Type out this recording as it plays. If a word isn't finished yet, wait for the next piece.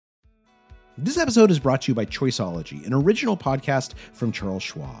This episode is brought to you by Choiceology, an original podcast from Charles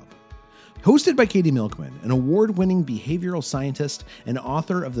Schwab. Hosted by Katie Milkman, an award-winning behavioral scientist and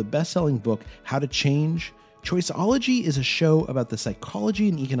author of the best-selling book, How to Change, Choiceology is a show about the psychology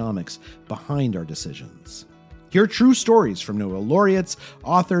and economics behind our decisions. Hear true stories from Nobel laureates,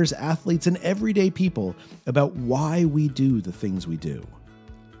 authors, athletes, and everyday people about why we do the things we do.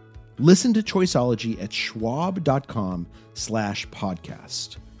 Listen to Choiceology at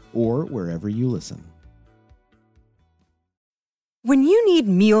schwab.com/podcast or wherever you listen. When you need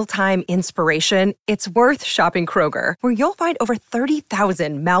mealtime inspiration, it's worth shopping Kroger, where you'll find over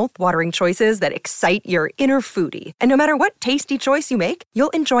 30,000 mouth-watering choices that excite your inner foodie. And no matter what tasty choice you make,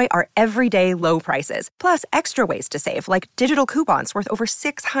 you'll enjoy our everyday low prices, plus extra ways to save, like digital coupons worth over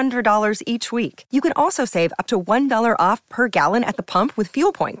 $600 each week. You can also save up to $1 off per gallon at the pump with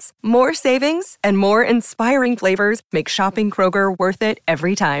fuel points. More savings and more inspiring flavors make shopping Kroger worth it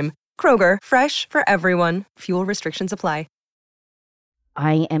every time. Kroger, fresh for everyone. Fuel restrictions apply.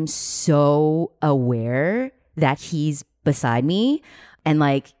 I am so aware that he's beside me and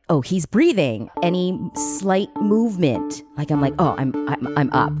like, oh, he's breathing. Any slight movement, like I'm like, oh, I'm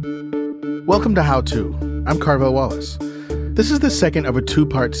up. Welcome to How To. I'm Carvel Wallace. This is the second of a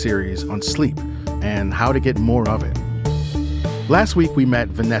two-part series on sleep and how to get more of it. Last week we met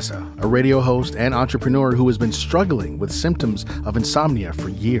Vanessa, a radio host and entrepreneur who has been struggling with symptoms of insomnia for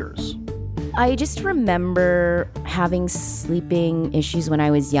years. I just remember having sleeping issues when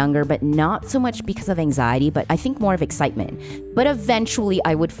I was younger, but not so much because of anxiety, but I think more of excitement. But eventually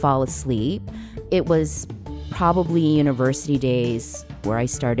I would fall asleep. It was probably university days where I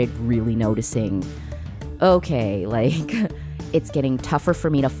started really noticing, okay, like it's getting tougher for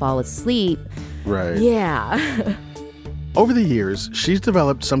me to fall asleep. Right. Yeah. Over the years, she's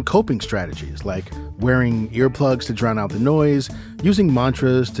developed some coping strategies like wearing earplugs to drown out the noise, using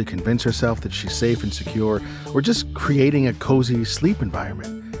mantras to convince herself that she's safe and secure, or just creating a cozy sleep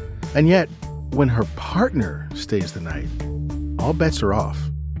environment. And yet, when her partner stays the night, all bets are off.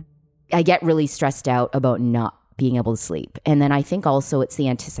 I get really stressed out about not being able to sleep. And then I think also it's the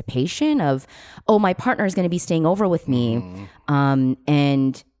anticipation of, oh, my partner is going to be staying over with me.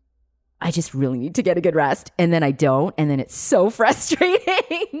 And I just really need to get a good rest. And then I don't. And then it's so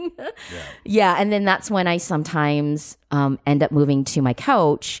frustrating. Yeah. And then that's when I sometimes end up moving to my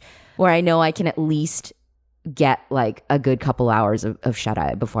couch where I know I can at least get like a good couple hours of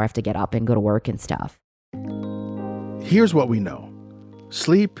shut-eye before I have to get up and go to work and stuff. Here's what we know.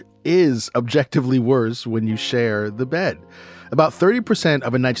 Sleep is objectively worse when you share the bed. About 30%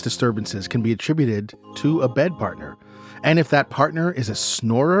 of a night's disturbances can be attributed to a bed partner. And if that partner is a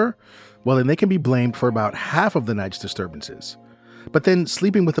snorer, well, then they can be blamed for about half of the night's disturbances. But then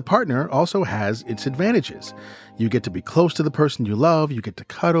sleeping with a partner also has its advantages. You get to be close to the person you love, you get to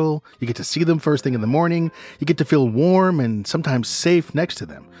cuddle, you get to see them first thing in the morning, you get to feel warm and sometimes safe next to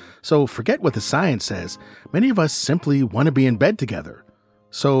them. So forget what the science says. Many of us simply want to be in bed together.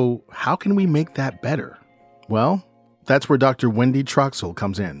 So how can we make that better? Well, that's where Dr. Wendy Troxel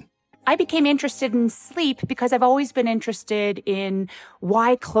comes in. I became interested in sleep because I've always been interested in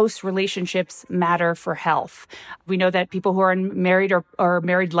why close relationships matter for health. We know that people who are in married or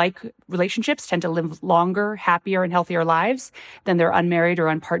married-like relationships tend to live longer, happier, and healthier lives than their unmarried or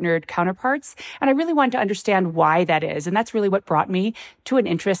unpartnered counterparts. And I really wanted to understand why that is. And that's really what brought me to an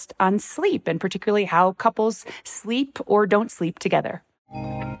interest on sleep, and particularly how couples sleep or don't sleep together.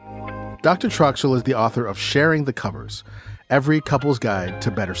 Dr. Troxel is the author of Sharing the Covers, Every Couple's Guide to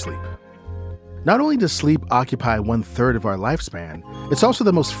Better Sleep. Not only does sleep occupy 1/3 of our lifespan, it's also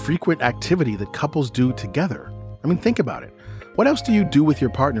the most frequent activity that couples do together. I mean, think about it. What else do you do with your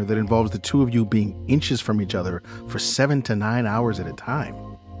partner that involves the two of you being inches from each other for 7 to 9 hours at a time?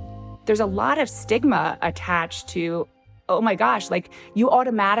 There's a lot of stigma attached to, oh my gosh, like you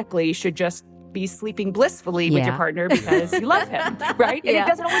automatically should just be sleeping blissfully with your partner because you love him, right? And it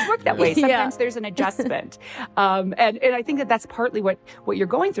doesn't always work that way. Sometimes there's an adjustment. And I think that that's partly what you're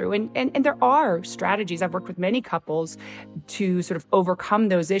going through. And there are strategies. I've worked with many couples to sort of overcome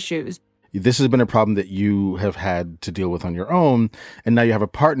those issues. This has been a problem that you have had to deal with on your own, and now you have a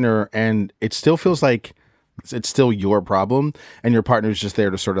partner, and it still feels like it's still your problem, and your partner's just there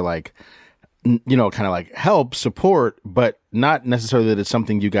to sort of like, you know, kind of like help, support, but not necessarily that it's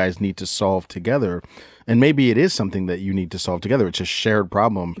something you guys need to solve together. And maybe it is something that you need to solve together. It's a shared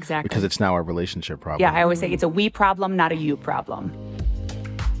problem. Exactly. Because it's now a relationship problem. Yeah, I always say it's a we problem, not a you problem.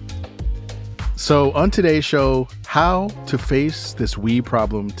 So on today's show, how to face this we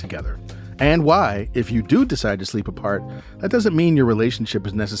problem together. And why, if you do decide to sleep apart, that doesn't mean your relationship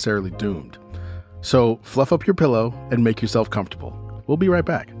is necessarily doomed. So fluff up your pillow and make yourself comfortable. We'll be right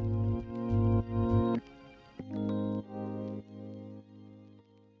back.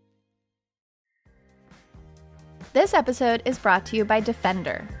 This episode is brought to you by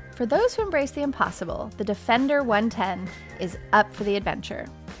Defender. For those who embrace the impossible, the Defender 110 is up for the adventure.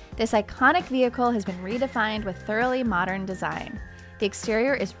 This iconic vehicle has been redefined with thoroughly modern design. The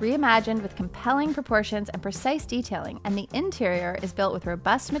exterior is reimagined with compelling proportions and precise detailing, and the interior is built with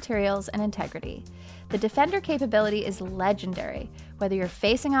robust materials and integrity. The Defender capability is legendary, whether you're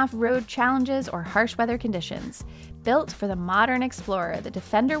facing off road challenges or harsh weather conditions. Built for the modern explorer, the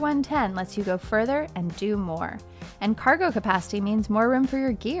Defender 110 lets you go further and do more. And cargo capacity means more room for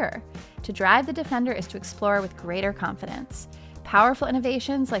your gear. To drive the Defender is to explore with greater confidence. Powerful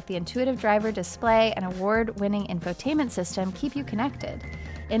innovations like the intuitive driver display and award-winning infotainment system keep you connected.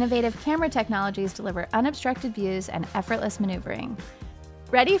 Innovative camera technologies deliver unobstructed views and effortless maneuvering.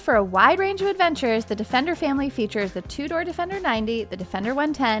 Ready for a wide range of adventures, the Defender family features the two-door Defender 90, the Defender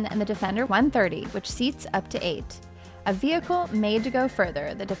 110, and the Defender 130, which seats up to 8. A vehicle made to go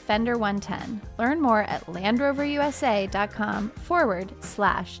further, the Defender 110. Learn more at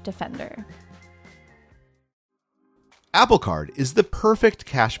LandRoverUSA.com/Defender. Apple Card is the perfect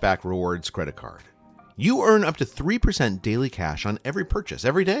cashback rewards credit card. You earn up to 3% daily cash on every purchase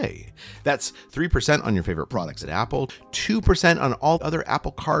every day. That's 3% on your favorite products at Apple, 2% on all other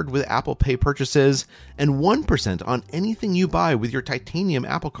Apple Card with Apple Pay purchases, and 1% on anything you buy with your titanium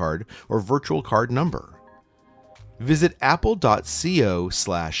Apple Card or virtual card number. Visit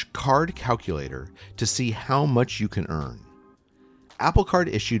apple.co/card calculator to see how much you can earn. Apple Card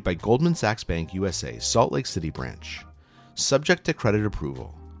issued by Goldman Sachs Bank USA, Salt Lake City branch. Subject to credit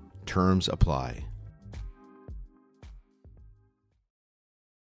approval. Terms apply.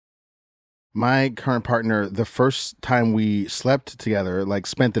 My current partner, the first time we slept together, like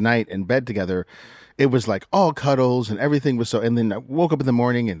spent the night in bed together, it was like all cuddles and everything was so, and then I woke up in the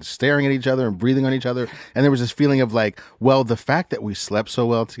morning and staring at each other and breathing on each other. And there was this feeling of like, well, the fact that we slept so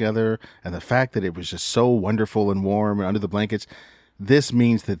well together and the fact that it was just so wonderful and warm and under the blankets, this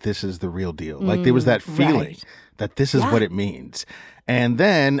means that this is the real deal. Like there was that feeling that this is what it means. And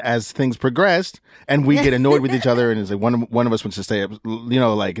then as things progressed and we get annoyed with each other and it's like one of us wants to stay up,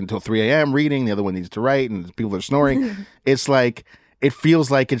 like until 3 a.m. reading, the other one needs to write and people are snoring. It's like, it feels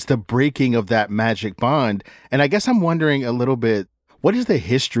like it's the breaking of that magic bond. And I guess I'm wondering a little bit, what is the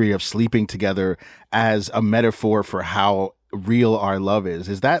history of sleeping together as a metaphor for how real our love is?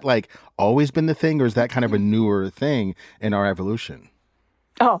 Is that like always been the thing or is that kind of a newer thing in our evolution?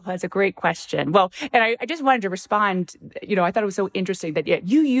 Oh, that's a great question. Well, and I just wanted to respond. I thought it was so interesting that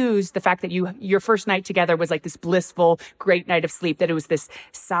you used the fact that your first night together was like this blissful, great night of sleep, that it was this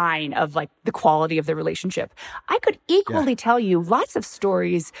sign of like the quality of the relationship. I could equally tell you lots of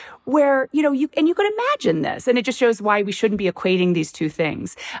stories where, you could imagine this. And it just shows why we shouldn't be equating these two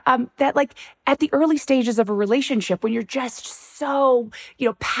things. That like at the early stages of a relationship, when you're just so,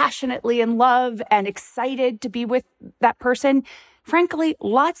 passionately in love and excited to be with that person, frankly,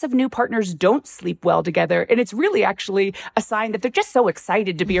 lots of new partners don't sleep well together. And it's really actually a sign that they're just so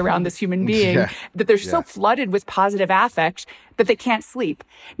excited to be around this human being, that they're so flooded with positive affect that they can't sleep.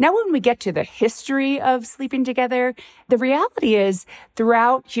 Now, when we get to the history of sleeping together, the reality is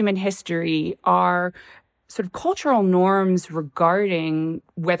throughout human history, our sort of cultural norms regarding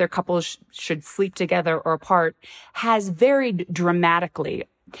whether couples should sleep together or apart has varied dramatically.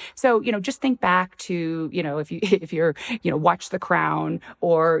 So, just think back to, if you're, watch The Crown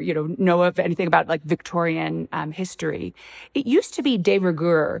or, know of anything about like Victorian history. It used to be de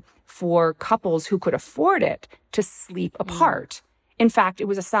rigueur for couples who could afford it to sleep apart. In fact, it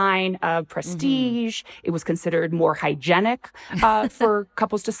was a sign of prestige. It was considered more hygienic for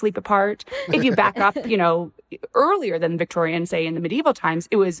couples to sleep apart. If you back up, earlier than Victorian, say in the medieval times,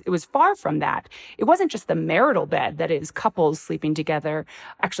 it was far from that. It wasn't just the marital bed, that is, couples sleeping together.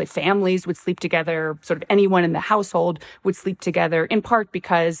 Actually, families would sleep together. Sort of anyone in the household would sleep together, in part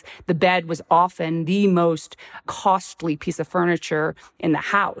because the bed was often the most costly piece of furniture in the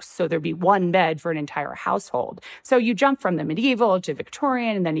house. So there'd be one bed for an entire household. So you jump from the medieval to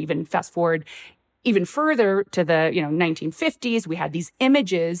Victorian, and then even fast forward even further to the 1950s, we had these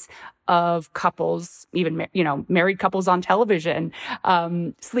images of couples, even married couples on television,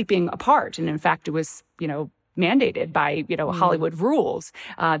 sleeping apart. And in fact, it was mandated by Hollywood rules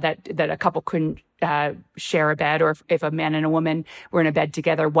that a couple couldn't share a bed, or if a man and a woman were in a bed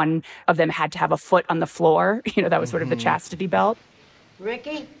together, one of them had to have a foot on the floor. That was sort of the chastity belt.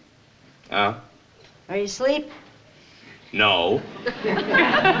 Ricky? Are you asleep? No.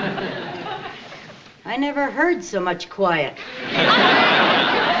 I never heard so much quiet.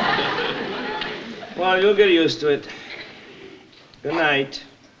 Well, you'll get used to it. Good night.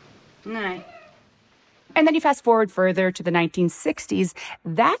 Night. And then you fast forward further to the 1960s,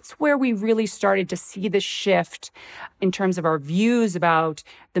 that's where we really started to see the shift in terms of our views about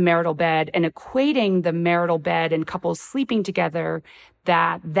the marital bed and equating the marital bed and couples sleeping together,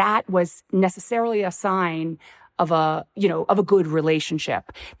 that was necessarily a sign of a good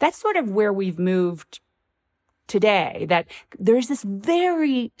relationship. That's sort of where we've moved today, that there's this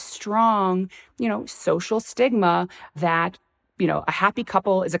very strong, social stigma that a happy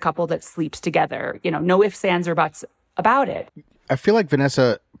couple is a couple that sleeps together. No ifs, ands, or buts about it. I feel like,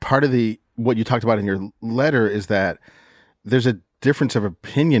 Vanessa, part of what you talked about in your letter is that there's a difference of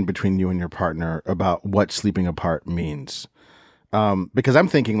opinion between you and your partner about what sleeping apart means. Because I'm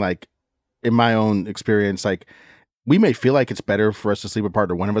thinking, like, in my own experience, like, we may feel like it's better for us to sleep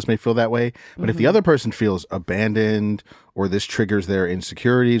apart, or one of us may feel that way. But if the other person feels abandoned, or this triggers their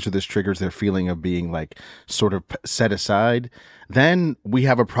insecurities, or this triggers their feeling of being like sort of set aside, then we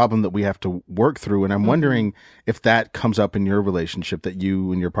have a problem that we have to work through. And I'm wondering if that comes up in your relationship, that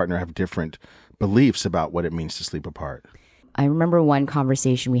you and your partner have different beliefs about what it means to sleep apart. I remember one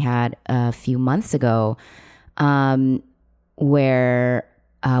conversation we had a few months ago where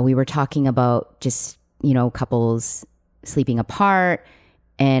we were talking about just couples sleeping apart,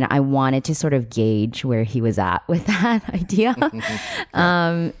 and I wanted to sort of gauge where he was at with that idea.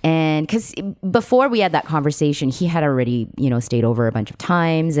 And because before we had that conversation, he had already, stayed over a bunch of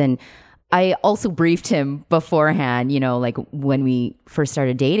times. And I also briefed him beforehand, like when we first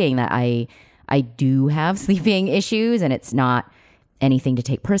started dating, that I do have sleeping issues, and it's not anything to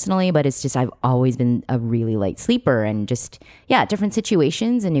take personally, but it's just I've always been a really light sleeper, and just different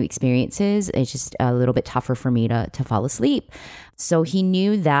situations and new experiences, it's just a little bit tougher for me to fall asleep. So he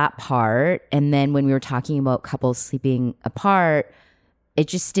knew that part. And then when we were talking about couples sleeping apart, it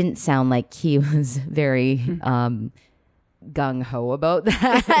just didn't sound like he was very gung-ho about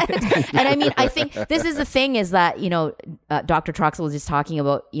that. And I mean, I think this is the thing, is that Dr. Troxel was just talking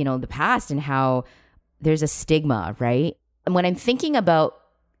about the past and how there's a stigma, right? And when I'm thinking about,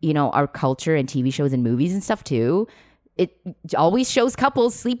 our culture and TV shows and movies and stuff too, it always shows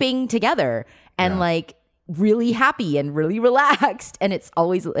couples sleeping together and like really happy and really relaxed. And it's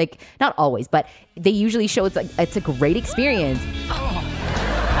always like, not always, but they usually show it's a great experience.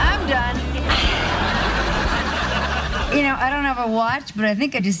 I'm done. I don't have a watch, but I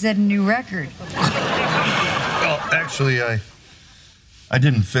think I just set a new record. Well, actually, I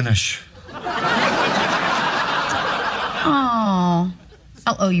didn't finish. Oh,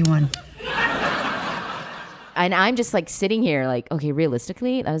 I'll owe you one. And I'm just like sitting here like, okay,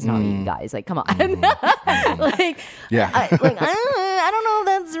 realistically, that was not me, guys. Like, come on. I don't know if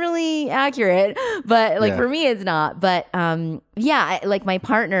that's really accurate, but for me, it's not. But like my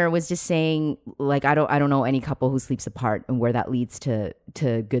partner was just saying, like, I don't know any couple who sleeps apart and where that leads to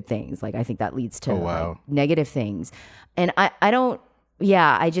good things. Like, I think that leads to like, negative things. And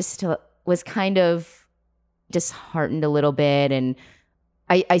I just was kind of disheartened a little bit. And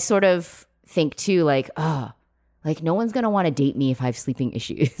I sort of think too, like, like no one's going to want to date me if I have sleeping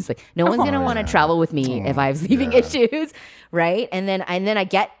issues. Like no one's going to want to travel with me if I have sleeping issues. Right. And then I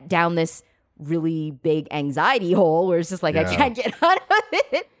get down this really big anxiety hole where it's just like, I can't get out of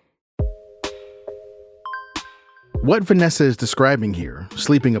it. What Vanessa is describing here,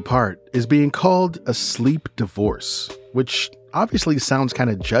 sleeping apart, is being called a sleep divorce, which obviously sounds kind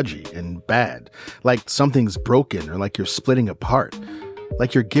of judgy and bad, like something's broken or like you're splitting apart,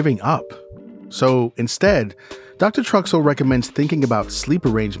 like you're giving up. So instead, Dr. Troxel recommends thinking about sleep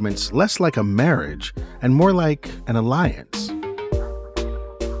arrangements less like a marriage and more like an alliance.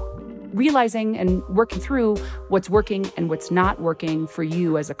 Realizing and working through what's working and what's not working for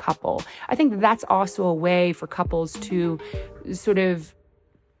you as a couple. I think that's also a way for couples to sort of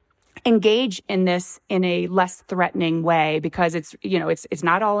engage in this in a less threatening way, because it's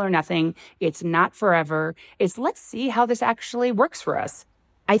not all or nothing. It's not forever. It's let's see how this actually works for us.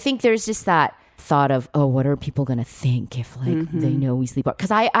 I think there's just that thought of, oh, what are people going to think if they know we sleep apart?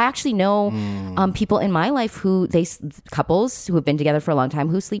 Because I actually know people in my life couples who have been together for a long time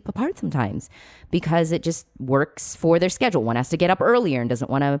who sleep apart sometimes because it just works for their schedule. One has to get up earlier and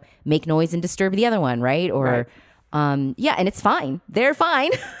doesn't want to make noise and disturb the other one, right? Or and it's fine. They're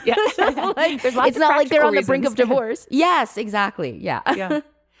fine. Yeah. There's lots it's of not like they're on the reasons. brink of divorce. Yes, exactly. Yeah.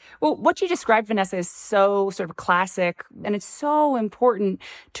 Well, what you described, Vanessa, is so sort of classic, and it's so important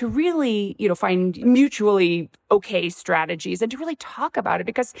to really, find mutually okay strategies and to really talk about it,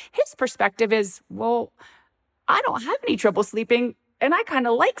 because his perspective is, well, I don't have any trouble sleeping, and I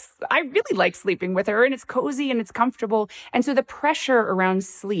really like sleeping with her, and it's cozy and it's comfortable. And so the pressure around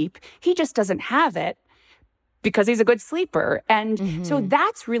sleep, he just doesn't have it. because he's a good sleeper. And so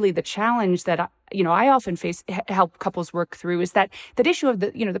that's really the challenge that, I often help couples work through, is that issue of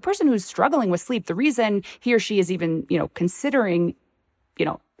the person who's struggling with sleep. The reason he or she is even, considering,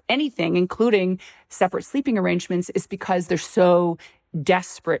 anything, including separate sleeping arrangements, is because they're so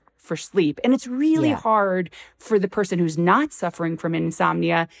desperate for sleep. And it's really hard for the person who's not suffering from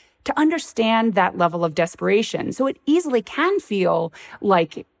insomnia to understand that level of desperation. So it easily can feel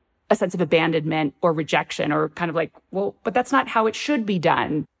like a sense of abandonment or rejection, or kind of like, well, but that's not how it should be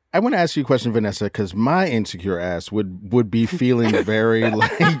done. I want to ask you a question, Vanessa, because my insecure ass would be feeling very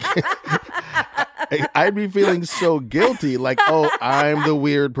like, I'd be feeling so guilty. Like, oh, I'm the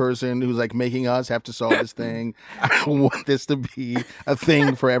weird person who's like making us have to solve this thing. I don't want this to be a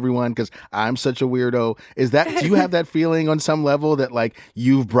thing for everyone because I'm such a weirdo. Do you have that feeling on some level that like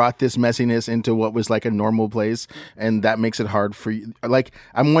you've brought this messiness into what was like a normal place and that makes it hard for you? Like,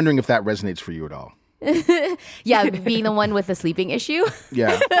 I'm wondering if that resonates for you at all. Yeah, being the one with the sleeping issue.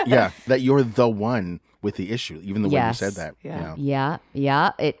 Yeah, that you're the one with the issue, even the way you said that. Yeah,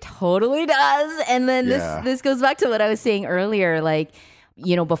 it totally does. And then this goes back to what I was saying earlier. Like,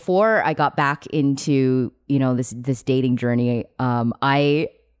 before I got back into, this dating journey, I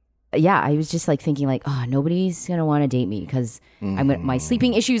was just like thinking like, oh, nobody's going to want to date me because my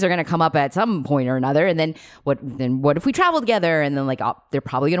sleeping issues are going to come up at some point or another. And then what if we travel together? And then like, they're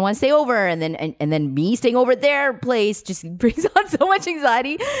probably going to want to stay over. And then me staying over at their place just brings on so much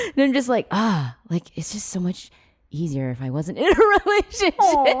anxiety. And I'm just like, it's just so much easier if I wasn't in a relationship.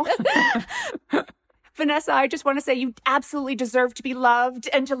 Vanessa, I just want to say you absolutely deserve to be loved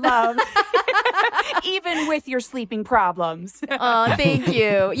and to love, even with your sleeping problems. Oh, thank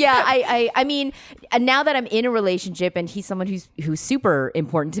you. Yeah, I mean, now that I'm in a relationship and he's someone who's super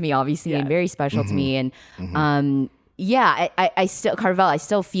important to me, obviously, and very special to me, and I still, Carvel, I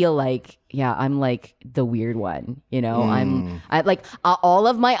still feel like, I'm like the weird one, I like all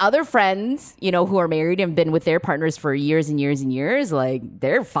of my other friends, who are married and been with their partners for years and years and years, like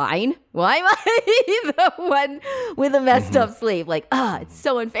they're fine. Why am I the one with a messed up sleep? Like, it's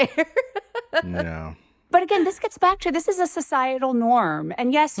so unfair. Yeah. But again, this gets back to, this is a societal norm.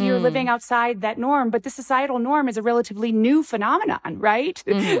 And yes, you're living outside that norm, but the societal norm is a relatively new phenomenon, right?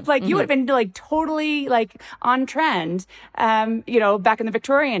 Like you would have been like totally like on trend, back in the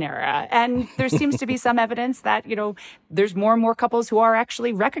Victorian era. And there seems to be some evidence that, there's more and more couples who are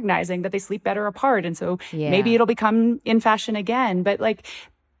actually recognizing that they sleep better apart. And so maybe it'll become in fashion again. But like,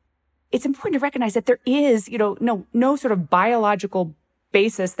 it's important to recognize that there is, no sort of biological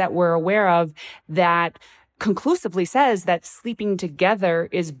basis that we're aware of that conclusively says that sleeping together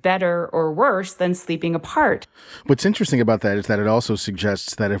is better or worse than sleeping apart. What's interesting about that is that it also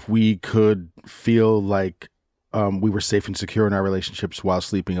suggests that if we could feel like we were safe and secure in our relationships while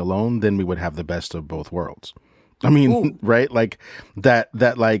sleeping alone, then we would have the best of both worlds. I mean, right? Like that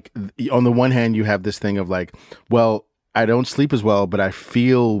like on the one hand, you have this thing of like, well, I don't sleep as well, but I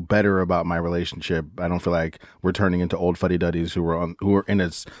feel better about my relationship. I don't feel like we're turning into old fuddy-duddies who are in a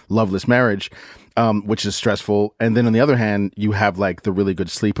loveless marriage, which is stressful. And then on the other hand, you have like the really good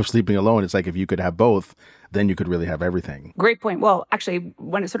sleep of sleeping alone. It's like if you could have both, then you could really have everything. Great point. Well, actually,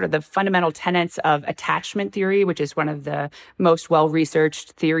 one of sort of the fundamental tenets of attachment theory, which is one of the most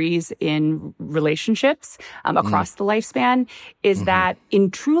well-researched theories in relationships across the lifespan, is that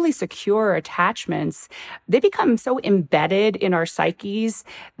in truly secure attachments, they become so embedded in our psyches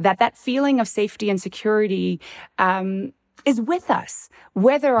that feeling of safety and security is with us,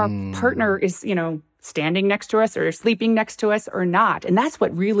 whether our partner is, standing next to us or sleeping next to us or not. And that's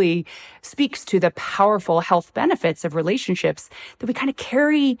what really speaks to the powerful health benefits of relationships, that we kind of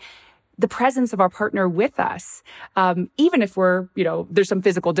carry the presence of our partner with us, even if we're, there's some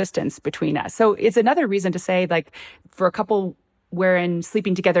physical distance between us. So it's another reason to say, like, for a couple wherein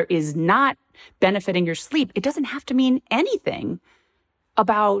sleeping together is not benefiting your sleep, it doesn't have to mean anything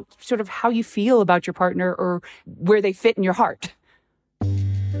about sort of how you feel about your partner or where they fit in your heart.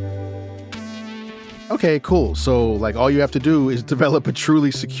 Okay, cool. So like all you have to do is develop a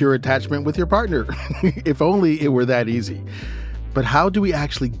truly secure attachment with your partner. If only it were that easy. But how do we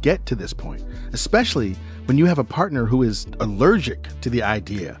actually get to this point? Especially when you have a partner who is allergic to the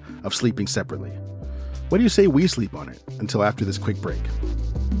idea of sleeping separately. What do you say we sleep on it until after this quick break?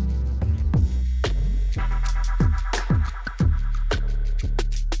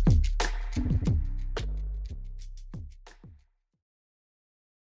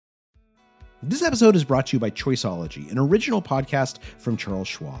 This episode is brought to you by Choiceology, an original podcast from Charles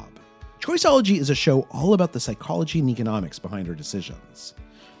Schwab. Choiceology is a show all about the psychology and economics behind our decisions.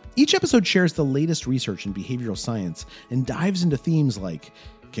 Each episode shares the latest research in behavioral science and dives into themes like,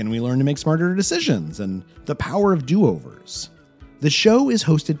 Can we learn to make smarter decisions? And the power of do-overs. The show is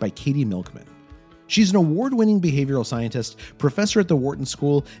hosted by Katie Milkman. She's an award-winning behavioral scientist, professor at the Wharton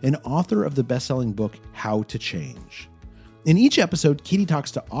School, and author of the best-selling book, How to Change. In each episode, Katie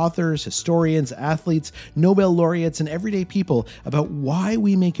talks to authors, historians, athletes, Nobel laureates, and everyday people about why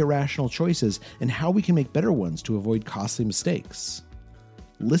we make irrational choices and how we can make better ones to avoid costly mistakes.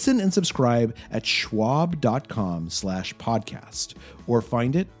 Listen and subscribe at schwab.com/podcast or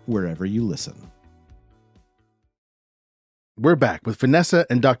find it wherever you listen. We're back with Vanessa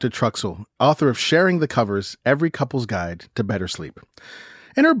and Dr. Truxell, author of Sharing the Covers, Every Couple's Guide to Better Sleep.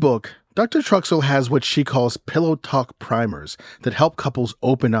 In her book, Dr. Truxell has what she calls pillow talk primers that help couples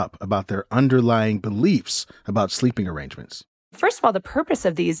open up about their underlying beliefs about sleeping arrangements. First of all, the purpose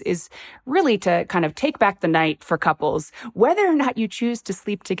of these is really to kind of take back the night for couples. Whether or not you choose to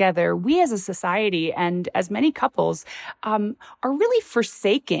sleep together, we as a society and as many couples are really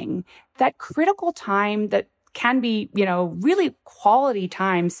forsaking that critical time that can be, really quality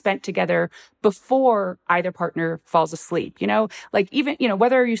time spent together before either partner falls asleep. Even,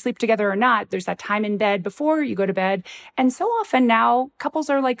 whether you sleep together or not, there's that time in bed before you go to bed. And so often now couples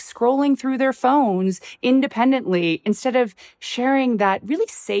are like scrolling through their phones independently instead of sharing that really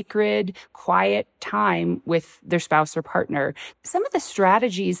sacred, quiet time with their spouse or partner. Some of the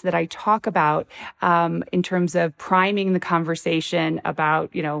strategies that I talk about in terms of priming the conversation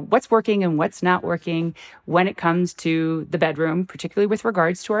about, what's working and what's not working when it comes to the bedroom, particularly with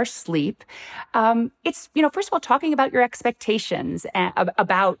regards to our sleep. It's, first of all, talking about your expectations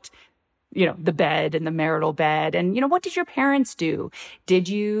about, the bed and the marital bed. And, what did your parents do? Did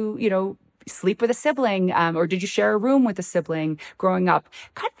you, sleep with a sibling, or did you share a room with a sibling growing up?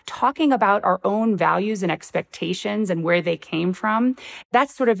 Kind of talking about our own values and expectations and where they came from.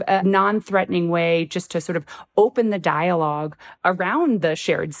 That's sort of a non-threatening way just to sort of open the dialogue around the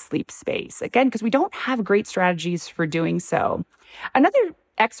shared sleep space. Again, because we don't have great strategies for doing so. Another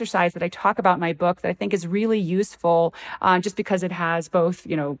exercise that I talk about in my book that I think is really useful, just because it has both,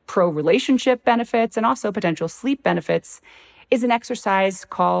 pro-relationship benefits and also potential sleep benefits, is an exercise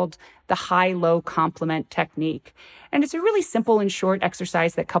called the high-low complement technique. And it's a really simple and short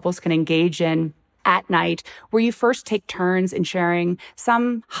exercise that couples can engage in at night, where you first take turns in sharing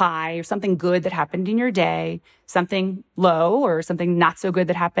some high or something good that happened in your day, something low or something not so good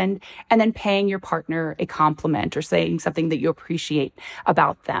that happened, and then paying your partner a compliment or saying something that you appreciate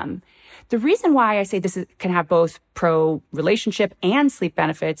about them. The reason why I say this can have both pro-relationship and sleep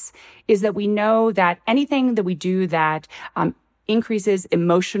benefits is that we know that anything that we do that increases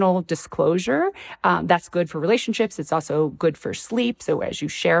emotional disclosure, that's good for relationships. It's also good for sleep. So as you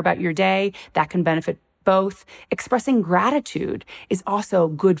share about your day, that can benefit both. Expressing gratitude is also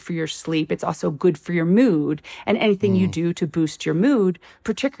good for your sleep. It's also good for your mood. And anything you do to boost your mood,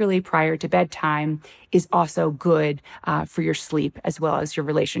 particularly prior to bedtime, is also good for your sleep as well as your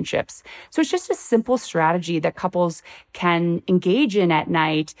relationships. So it's just a simple strategy that couples can engage in at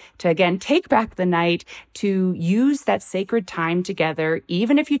night to, again, take back the night, to use that sacred time together,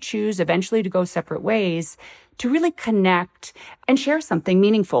 even if you choose eventually to go separate ways, to really connect and share something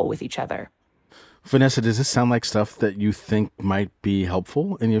meaningful with each other. Vanessa, does this sound like stuff that you think might be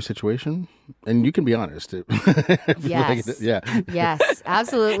helpful in your situation? And you can be honest. Yes. Yes,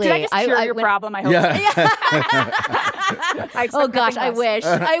 absolutely. Did I just cure your problem? I hope so. Oh gosh, I wish,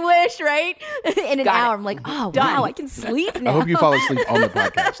 right? In an hour, I'm like, oh, done. Wow, I can sleep now. I hope you fall asleep on the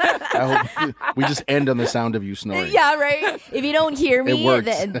podcast. I hope we just end on the sound of you snoring. Yeah, right. If you don't hear me,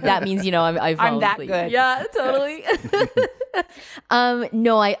 that means, I'm that asleep. Good. Yeah, totally.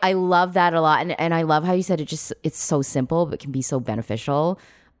 No, I love that a lot. And I love how you said it's so simple, but can be so beneficial.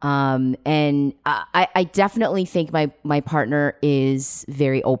 And I definitely think my partner is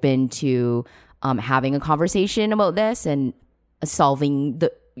very open to having a conversation about this and solving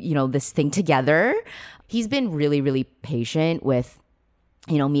this thing together. He's been really, really patient with,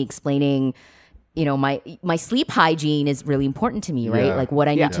 me explaining, my sleep hygiene is really important to me, right? Yeah. Like what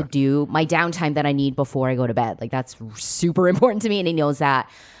I need to do, my downtime that I need before I go to bed. Like that's super important to me. And he knows that.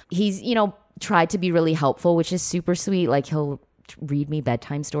 He's, tried to be really helpful, which is super sweet. Like he'll read me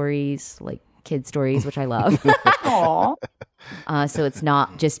bedtime stories, like kid stories, which I love. Aww. So it's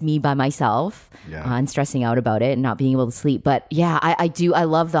not just me by myself and stressing out about it and not being able to sleep. But yeah, I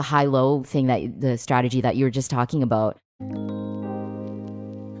love the high-low thing, the strategy that you were just talking about.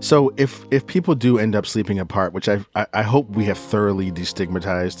 So if people do end up sleeping apart, which I hope we have thoroughly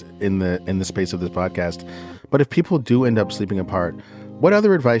destigmatized in the space of this podcast, but if people do end up sleeping apart, what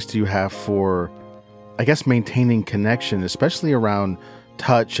other advice do you have for, I guess, maintaining connection, especially around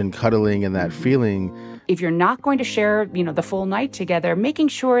touch and cuddling and that feeling if you're not going to share, the full night together, making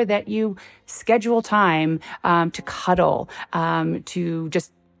sure that you schedule time to cuddle, to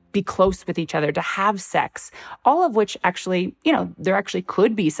just be close with each other, to have sex, all of which actually, there actually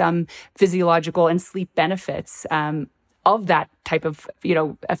could be some physiological and sleep benefits of that type of,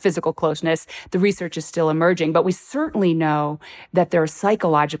 a physical closeness. The research is still emerging, but we certainly know that there are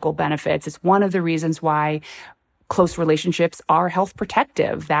psychological benefits. It's one of the reasons why close relationships are health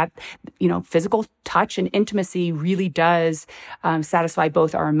protective, that, physical touch and intimacy really does satisfy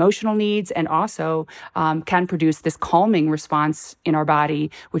both our emotional needs and also can produce this calming response in our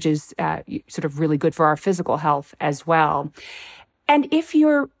body, which is sort of really good for our physical health as well. And if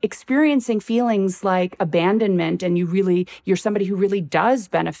you're experiencing feelings like abandonment and you're somebody who really does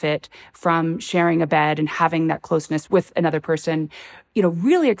benefit from sharing a bed and having that closeness with another person,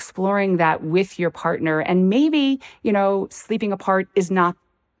 really exploring that with your partner, and maybe, sleeping apart is not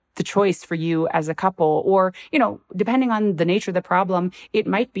the choice for you as a couple, or, depending on the nature of the problem, it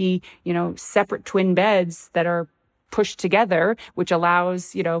might be, separate twin beds that are pushed together, which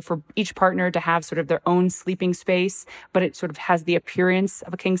allows, for each partner to have sort of their own sleeping space, but it sort of has the appearance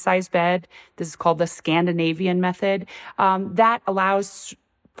of a king-size bed. This is called the Scandinavian method. That allows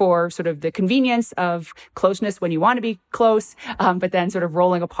for sort of the convenience of closeness when you want to be close, but then sort of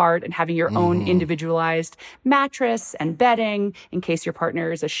rolling apart and having your own individualized mattress and bedding in case your partner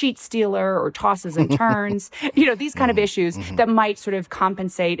is a sheet stealer or tosses and turns, these kind of issues that might sort of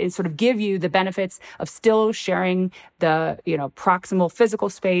compensate and sort of give you the benefits of still sharing the, proximal physical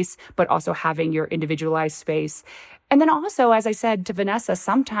space, but also having your individualized space. And then also, as I said to Vanessa,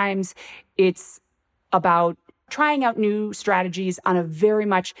 sometimes it's about trying out new strategies on a very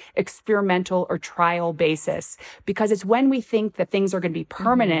much experimental or trial basis, because it's when we think that things are going to be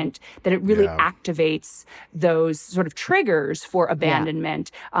permanent that it really activates those sort of triggers for abandonment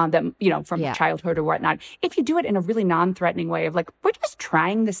that, from childhood or whatnot. If you do it in a really non-threatening way of like, we're just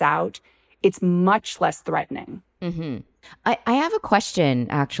trying this out, it's much less threatening. Mm-hmm. I have a question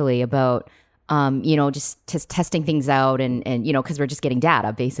actually about just testing things out and because we're just getting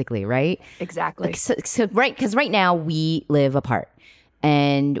data basically, right? Exactly. Because right now we live apart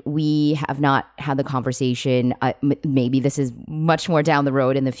and we have not had the conversation. Maybe this is much more down the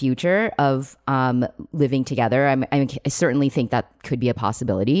road in the future of living together. I certainly think that could be a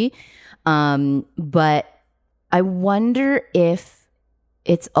possibility. But I wonder if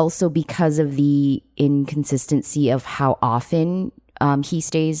it's also because of the inconsistency of how often he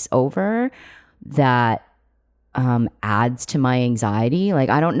stays over that adds to my anxiety. Like,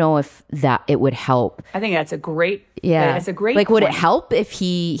 I don't know if that it would help. I think that's a great, that's a great point. Would it help if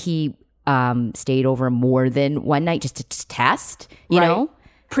he stayed over more than one night just to test, you know?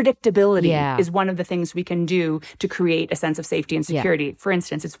 Predictability is one of the things we can do to create a sense of safety and security. For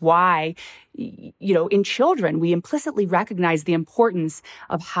instance, it's why, in children, we implicitly recognize the importance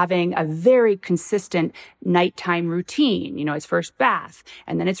of having a very consistent nighttime routine. It's first bath,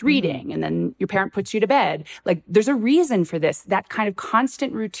 and then it's reading, and then your parent puts you to bed. Like, there's a reason for this. That kind of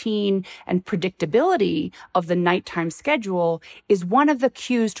constant routine and predictability of the nighttime schedule is one of the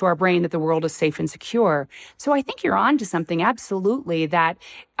cues to our brain that the world is safe and secure. So I think you're on to something, absolutely, that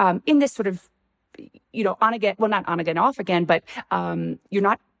in this sort of, on again, well, not on again, off again, but you're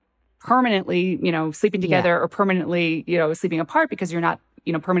not permanently, sleeping together or permanently, sleeping apart because you're not,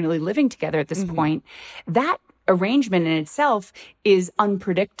 permanently living together at this point. That arrangement in itself is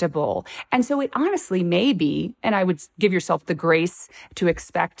unpredictable. And so it honestly may be, and I would give yourself the grace to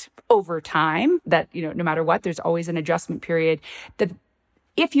expect over time that, no matter what, there's always an adjustment period, that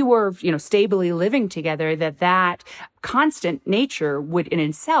if you were, stably living together, that constant nature would in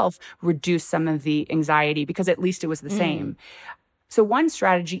itself reduce some of the anxiety because at least it was the same. So one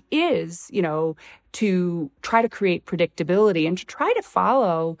strategy is, to try to create predictability and to try to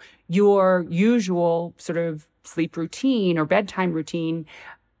follow your usual sort of sleep routine or bedtime routine,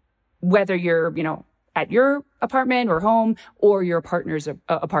 whether you're, at your apartment or home or your partner's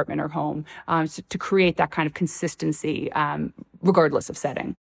apartment or home, so to create that kind of consistency, regardless of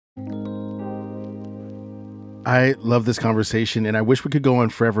setting. I love this conversation, and I wish we could go on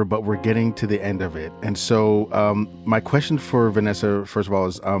forever, but we're getting to the end of it. And so my question for Vanessa, first of all,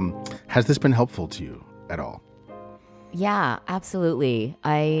 is has this been helpful to you at all? Yeah, absolutely.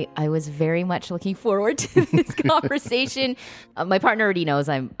 I was very much looking forward to this conversation. My partner already knows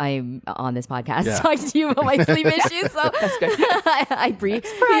I'm on this podcast talking to you about my sleep issues. So that's good. I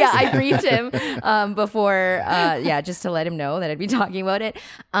briefed him before, just to let him know that I'd be talking about it.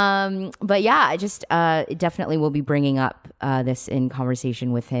 But yeah, I just definitely will be bringing up this in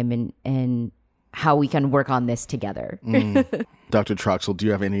conversation with him and how we can work on this together. Dr. Troxel, do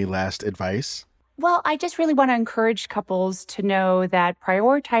you have any last advice? Well, I just really want to encourage couples to know that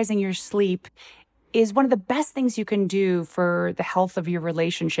prioritizing your sleep is one of the best things you can do for the health of your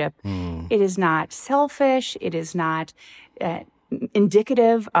relationship. It is not selfish. It is not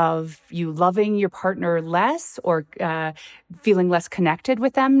indicative of you loving your partner less or feeling less connected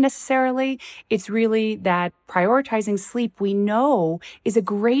with them necessarily. It's really that prioritizing sleep, we know, is a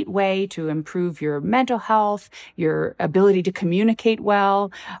great way to improve your mental health, your ability to communicate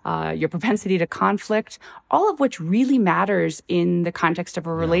well, your propensity to conflict, all of which really matters in the context of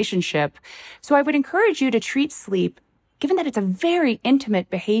a relationship. So I would encourage you to treat sleep, given that it's a very intimate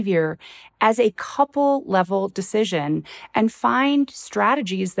behavior, as a couple level decision, and find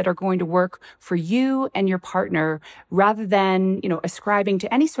strategies that are going to work for you and your partner rather than, ascribing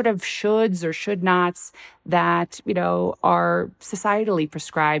to any sort of shoulds or should nots that, are societally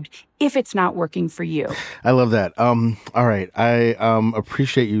prescribed if it's not working for you. I love that. All right. I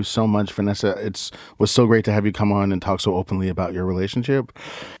appreciate you so much, Vanessa. It was so great to have you come on and talk so openly about your relationship.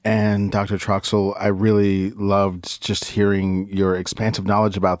 And Dr. Troxel, I really loved just hearing your expansive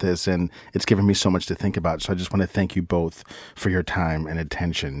knowledge about this, and it's given me so much to think about. So I just want to thank you both for your time and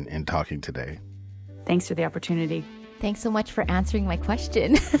attention in talking today. Thanks for the opportunity. Thanks so much for answering my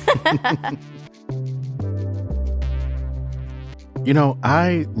question.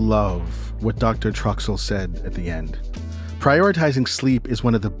 I love what Dr. Troxel said at the end. Prioritizing sleep is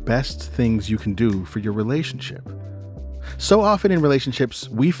one of the best things you can do for your relationship. So often in relationships,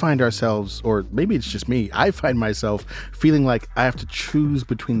 we find ourselves, or maybe it's just me, I find myself feeling like I have to choose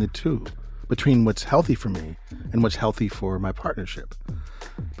between the two, between what's healthy for me and what's healthy for my partnership.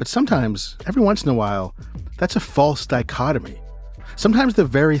 But sometimes, every once in a while, that's a false dichotomy. Sometimes the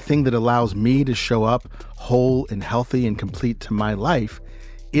very thing that allows me to show up whole and healthy and complete to my life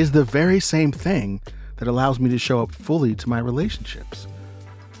is the very same thing that allows me to show up fully to my relationships.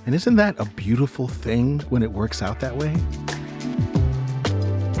 And isn't that a beautiful thing when it works out that way?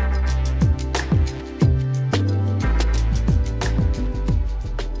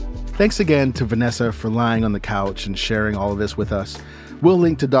 Thanks again to Vanessa for lying on the couch and sharing all of this with us. We'll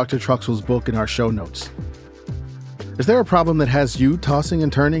link to Dr. Troxel's book in our show notes. Is there a problem that has you tossing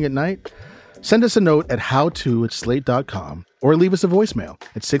and turning at night? Send us a note at howto@slate.com or leave us a voicemail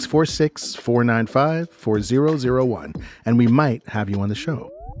at 646-495-4001, and we might have you on the show.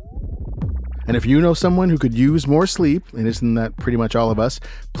 And if you know someone who could use more sleep, and isn't that pretty much all of us,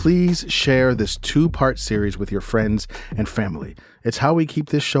 please share this 2-part series with your friends and family. It's how we keep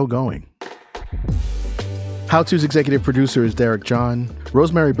this show going. How To's executive producer is Derek John.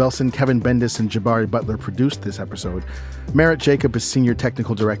 Rosemary Belson, Kevin Bendis, and Jabari Butler produced this episode. Merritt Jacob is senior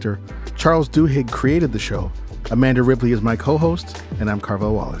technical director. Charles Duhigg created the show. Amanda Ripley is my co-host, and I'm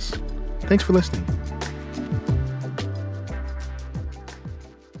Carvel Wallace. Thanks for listening.